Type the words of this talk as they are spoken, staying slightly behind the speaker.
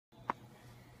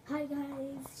Hi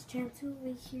guys, Chancellor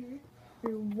right here,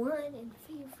 your one and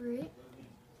favorite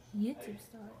YouTube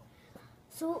star.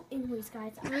 So anyways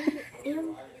guys, I'm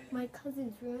in my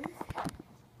cousin's room.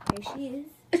 There she is.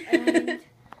 And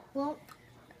well,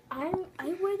 I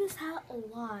wear this hat a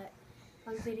lot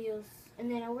on videos,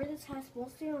 and then I wear this hat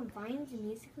mostly on Vines and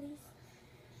Musical.lys.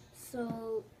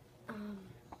 So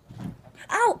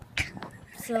Ow!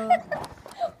 So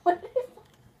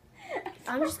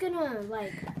I'm just gonna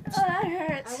like, oh, that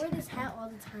hurts. I wear this hat all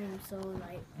the time, so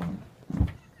like,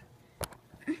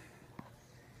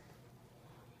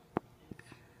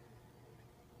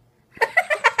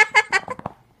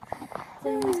 so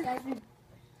anyways guys, we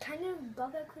kind of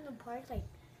bug out in the park, like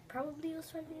probably it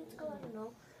was 5 minutes ago, I don't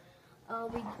know.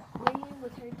 We went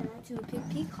with her dad to pick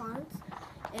pecans,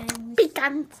 and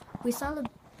we saw the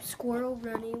squirrel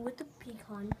running with the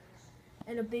pecan,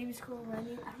 and a baby squirrel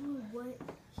running. I don't know what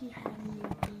he had in the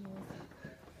thing with.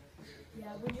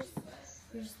 Yeah, we're just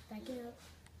backing up.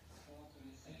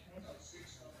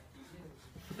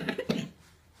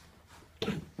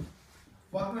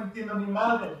 Fuck, no entiendo mi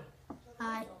madre.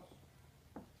 Hi.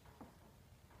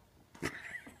 The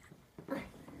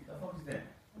fuck is that?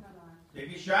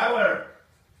 Take a shower.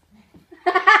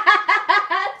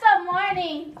 It's a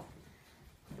morning.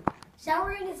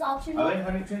 Showering is A optional. ver,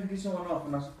 honey, turn this one off.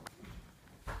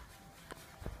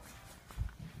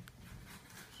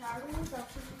 Showering is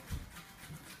optional.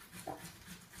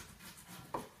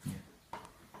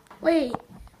 Wait,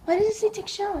 why does it say take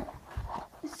shower?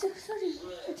 It's 6:30.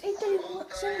 It's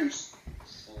 8:37.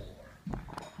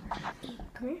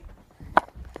 Come here.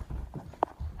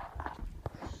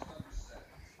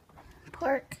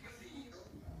 Park.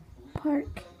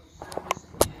 Park.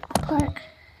 Park.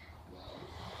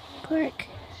 Park.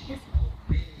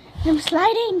 I'm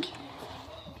sliding.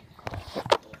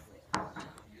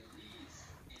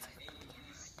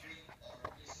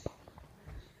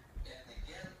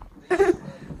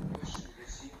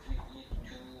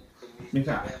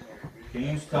 Mika, can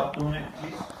you stop doing it,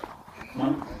 please?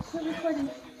 Mom? Quit recording.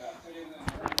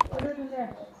 What are you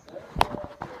there?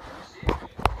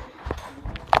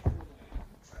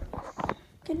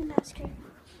 Get an ice cream.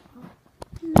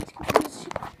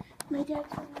 My dad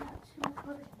told me not to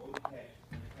record.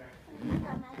 He got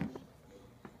mad at me.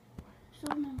 So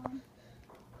did my mom.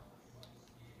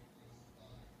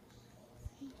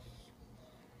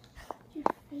 Your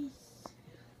face.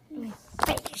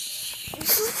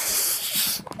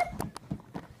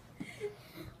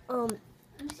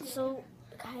 So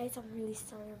guys, I'm really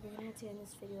sorry. We're gonna have to end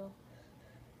this video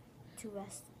to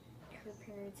rest her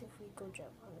parents if we go jump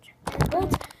on the trampoline.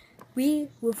 But we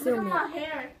will film Look at it. my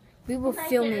hair. We will My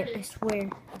film hair. it, I swear.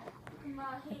 Look at my I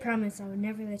hair. promise I will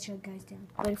never let you guys down.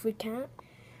 But if we can't,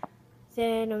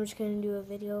 then I'm just gonna do a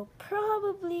video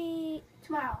probably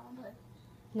Tomorrow.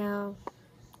 now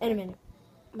in a minute.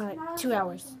 Like Tomorrow. 2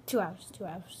 hours. 2 hours. 2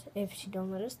 hours. If she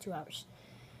don't let us, 2 hours.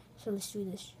 So let's do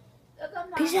this. Look at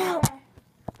my Peace hair. out.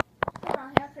 Look at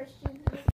my hair, Christian.